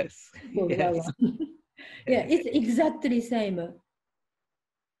 Yes. For that Yes. one. Yeah, it's exactly same.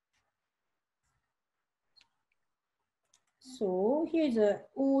 So here's a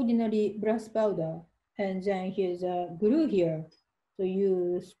ordinary brass powder, and then here's a glue here. So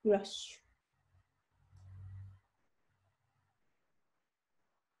you splash.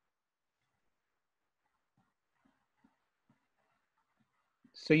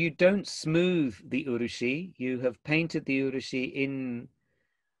 So you don't smooth the urushi, you have painted the urushi in,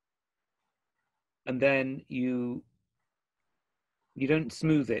 and then you don't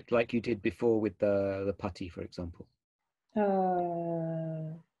smooth it like you did before with the putty, for example.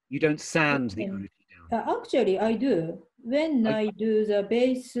 You don't sand the urushi down. Actually, I do. When I do the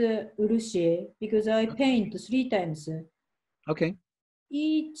base urushi, because I paint 3 times. Okay.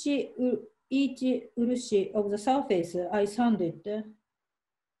 Each urushi of the surface, I sand it.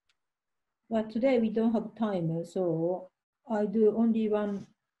 But today we don't have time, so I do only one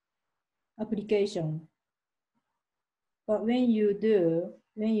application. But when you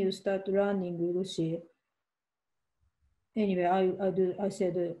start learning urushi, anyway, I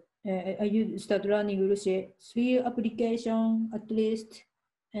said, you start learning urushi, 3 application at least,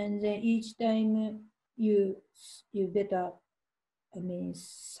 and then each time you better, I mean,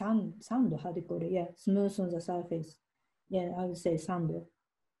 sand, how do you call it? Yeah, smooth on the surface. Yeah, I would say sand.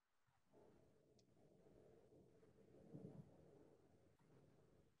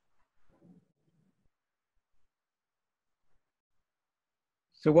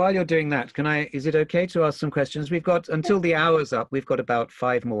 So while you're doing that, is it okay to ask some questions? We've got, until the hour's up, we've got about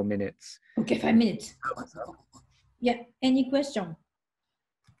 5 more minutes. Okay, 5 minutes. Yeah, any question?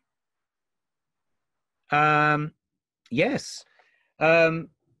 Yes.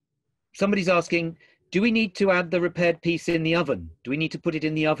 Somebody's asking, do we need to add the repaired piece in the oven? Do we need to put it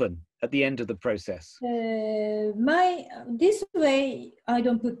in the oven at the end of the process? This way, I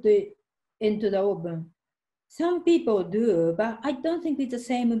don't put it into the oven. Some people do, but I don't think it's the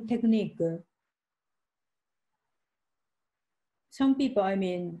same technique. Some people, I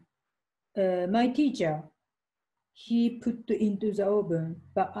mean, my teacher, he put into the oven,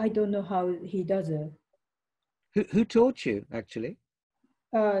 but I don't know how he does it. Who taught you, actually?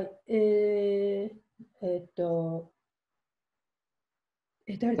 誰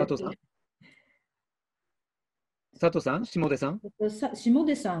だっけ？佐藤さん？下出さん？下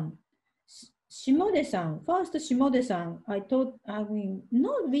出さん。下出さん。First 下出さん。I mean,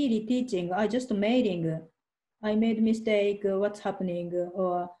 not really teaching, I just making. I made mistake, what's happening,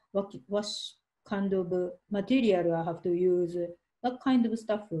 or what kind of material I have to use, that kind of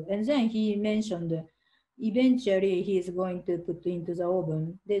stuff. And then he mentioned, eventually he is going to put into the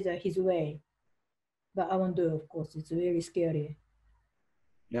oven. There's his way. But I won't do, of course. It's very scary.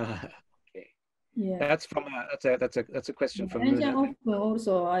 Yeah. Okay. Yeah. That's from that's a question from And Luna. then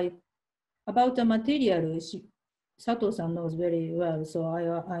also about the material, Sato-san knows very well. So I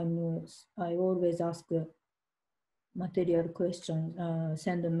always ask material questions,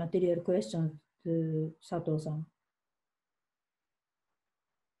 send material questions to Sato-san.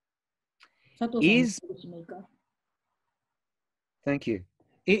 Sato-san Thank you.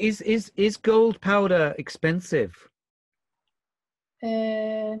 Is gold powder expensive?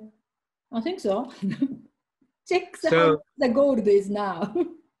 I think so. Check how the gold is now.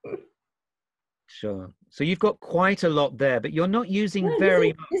 Sure. So you've got quite a lot there, but you're not using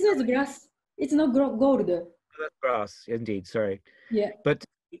very much. This is brass. It's not gold. That's brass, indeed. Sorry. Yeah. But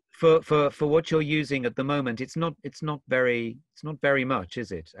for what you're using at the moment, it's not very much,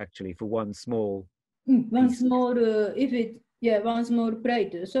 is it? Actually, for one small. One small one small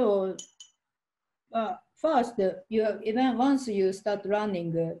plate. So first, once you start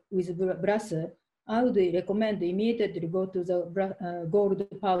running with brass, I would recommend immediately go to the gold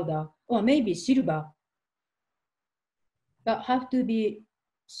powder or maybe silver. But have to be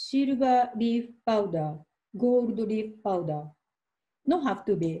silver leaf powder, gold leaf powder. Not have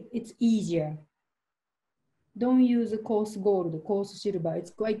to be, it's easier. Don't use coarse gold, coarse silver.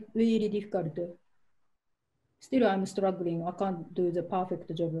 It's quite really difficult. Still, I'm struggling. I can't do the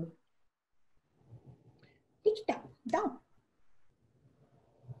perfect job. できた. Done.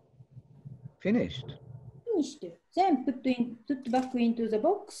 Finished. Finished. Then put back into the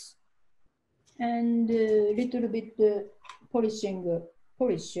box and little bit polish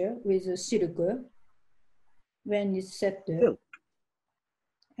with silk when it's set. Silk.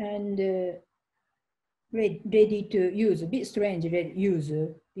 And ready to use. A bit strange use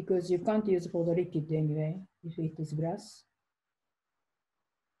because you can't use for the liquid anyway if it is brass.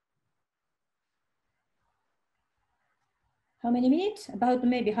 How many minutes? About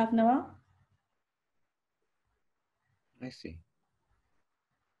maybe half an hour. I see.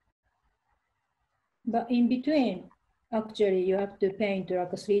 But in between, actually, you have to paint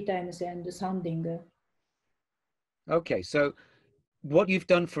like 3 times and sanding. Okay, so what you've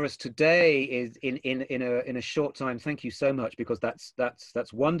done for us today is in a short time. Thank you so much, because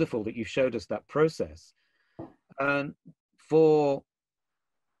that's wonderful that you showed us that process. For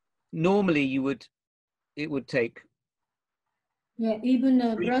normally it would take Yeah, even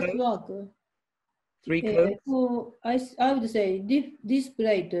 3 brass coats? work. 3 coats? So I would say this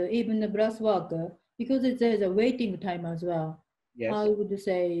plate, even the brass work, because there's a waiting time as well. Yes. I would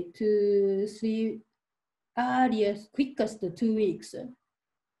say 2, 3, earliest, quickest 2 weeks.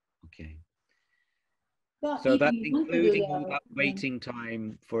 Okay. But So if that's you want to do including all that waiting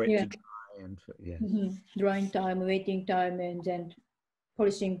time for it yeah. to dry and yes. Drying time, waiting time, and then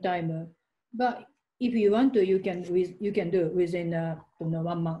polishing time. But if you want to, you can do within 1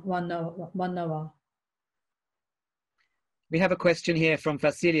 hour, 1 hour. We have a question here from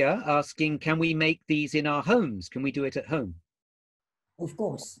Vasilia asking, can we make these in our homes? Can we do it at home? Of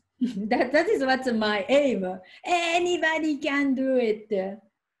course. that is what's my aim. Anybody can do it.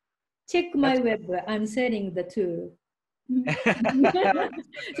 Check my web. I'm selling the tool.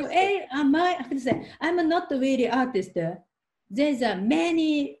 So I have to say, I'm not really artist. There's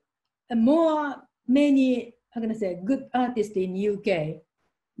many how can I say, good artists in UK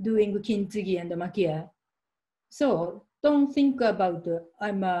doing Kintsugi and Makia. So don't think about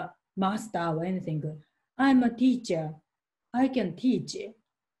I'm a master or anything. I'm a teacher. I can teach.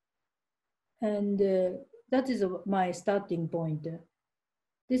 And that is my starting point.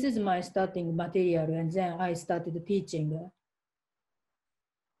 This is my starting material, and then I started teaching.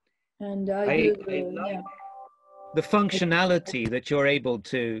 And I do love the functionality that you're able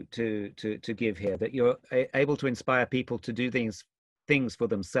to give here, that you're able to inspire people to do things for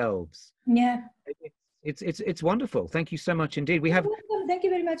themselves. Yeah. It's wonderful. Thank you so much indeed. We have. Thank you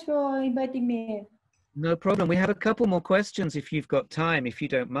very much for inviting me. No problem. We have a couple more questions if you've got time, if you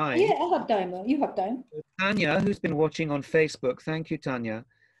don't mind. Yeah, I have time. You have time. Tanya, who's been watching on Facebook, thank you, Tanya.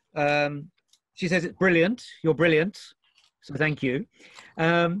 She says it's brilliant. You're brilliant. So thank you.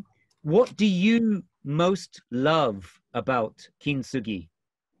 What do you most love about Kintsugi?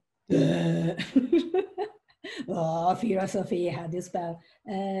 Oh, philosophy, how do you spell?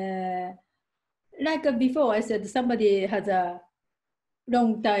 Like before, I said somebody has a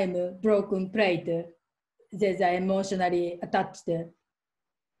long time broken plate. There's emotionally attached.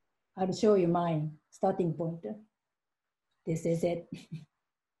 I'll show you mine starting point. This is it.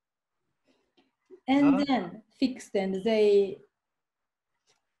 And then fixed, and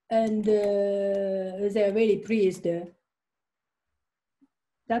they're really pleased.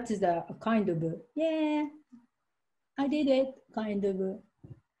 That is a kind of yeah, I did it kind of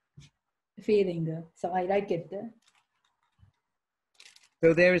feeling. So I like it.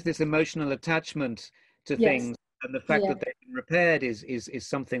 So there is this emotional attachment to things, and the fact that they've been repaired is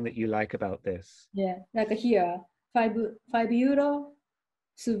something that you like about this. Yeah, like here, €5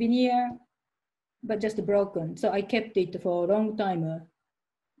 souvenir, but just broken. So I kept it for a long time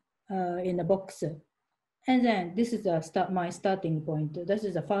in a box. And then this is my starting point. This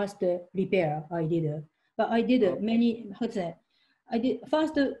is the first repair I did. But I did many,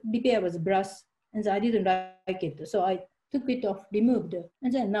 first repair was brass, and I didn't like it. So I took it off, removed,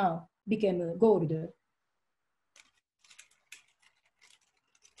 and then now became gold.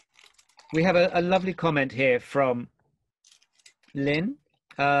 We have a lovely comment here from Lynn.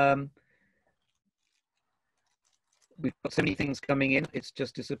 We've got so many things coming in. It's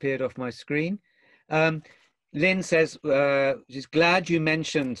just disappeared off my screen. Lynn says, she's glad you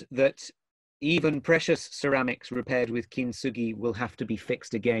mentioned that even precious ceramics repaired with Kintsugi will have to be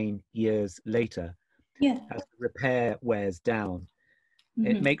fixed again years later as the repair wears down.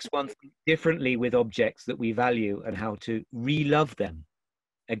 It makes one think differently with objects that we value and how to re-love them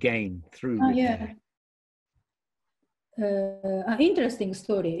again through repair. An interesting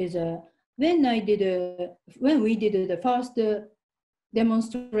story is when we did the first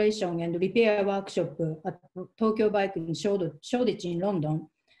demonstration and repair workshop at Tokyo Bike in Shoreditch in London,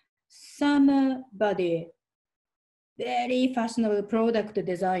 somebody, very fashionable product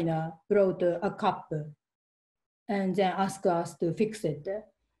designer, brought a cup and then asked us to fix it.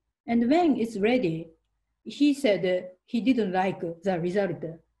 And when it's ready, he said he didn't like the result.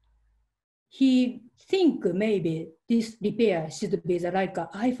 He think maybe this repair should be like an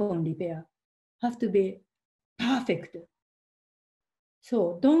iPhone repair, have to be perfect.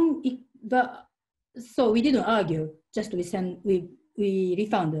 So so we didn't argue, just we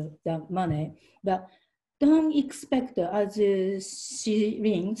refund the money. But don't expect, as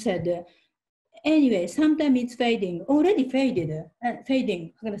Shirin said, anyway, sometimes it's fading, already faded,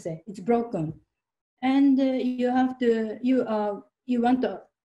 fading, I'm gonna say, it's broken. And you have to, you want to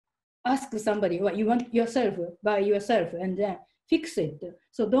ask somebody, what you want yourself, by yourself, and then fix it.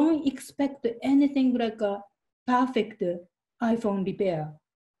 So don't expect anything like a perfect iPhone repair.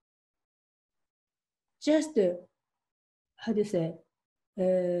 Just, how do you say,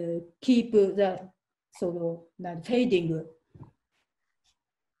 keep the sort of that fading,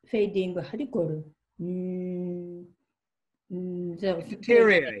 how do you call it?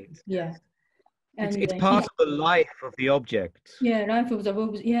 Deteriorate. Yeah. And it's part of the life of the object. Yeah, life of the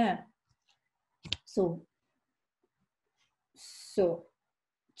object, yeah. So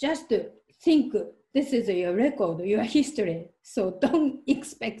just think this is your record, your history. So don't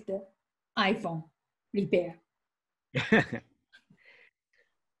expect iPhone repair.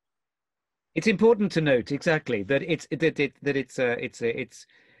 It's important to note exactly that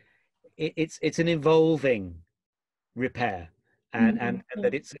it's an evolving repair, and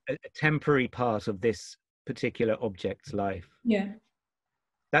that it's a temporary part of this particular object's life. Yeah.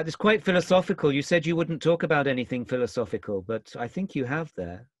 That is quite philosophical. You said you wouldn't talk about anything philosophical, but I think you have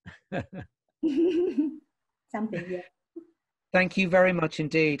there. Something, yeah. Thank you very much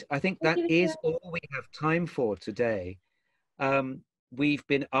indeed. I think that is all we have time for today. We've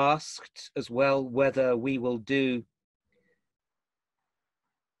been asked as well whether we will do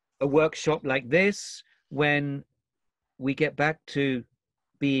a workshop like this when we get back to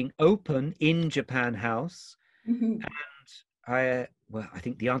being open in Japan House. And I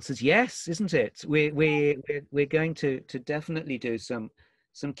think the answer is yes, isn't it? We're going to definitely do some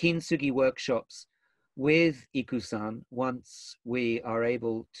Kintsugi workshops with Iku-san once we are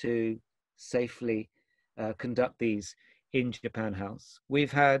able to safely conduct these in Japan House.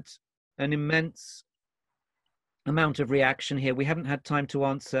 We've had an immense amount of reaction here. We haven't had time to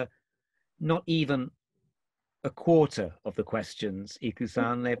answer not even a quarter of the questions,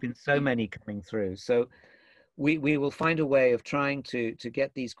 Iku-san. There have been so many coming through. So we will find a way of trying to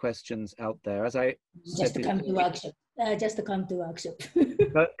get these questions out there. As I just to come to workshop. Just to come to workshop.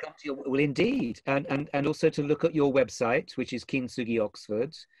 Well, indeed, and also to look at your website, which is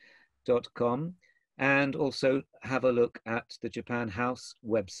kintsugioxford.com, and also have a look at the Japan House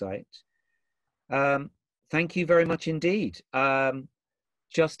website. Thank you very much indeed.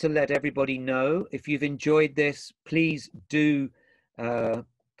 Just to let everybody know, if you've enjoyed this, please do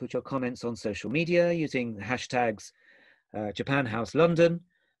put your comments on social media using the hashtags Japan House London,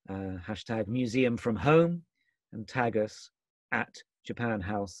 hashtag Museum from Home, and tag us at Japan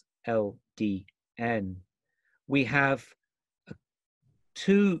House LDN. We have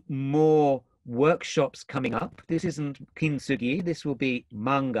 2 more workshops coming up. This isn't Kintsugi, this will be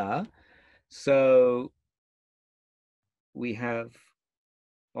manga. So we have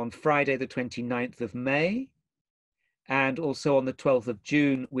on Friday the 29th of May, and also on the 12th of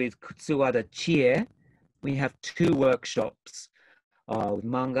June with Kutsuwada Chie. We have 2 workshops with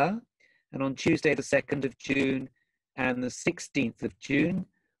manga. And on Tuesday the 2nd of June and the 16th of June,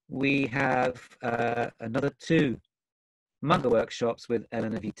 we have another 2 manga workshops with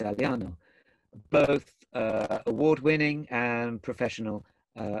Elena Vitaliano, both award-winning and professional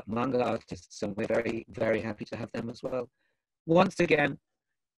manga artists. And we're very, very happy to have them as well. Once again,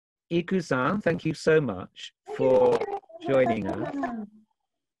 Iku-san, thank you so much for joining us.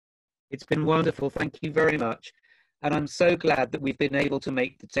 It's been wonderful. Thank you very much. And I'm so glad that we've been able to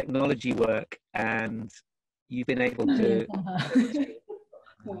make the technology work and you've been able to.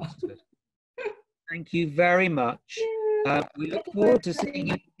 Thank you very much. We look forward to seeing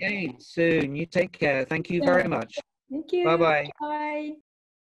you again soon. You take care. Thank you very much. Thank you. Bye-bye. Bye.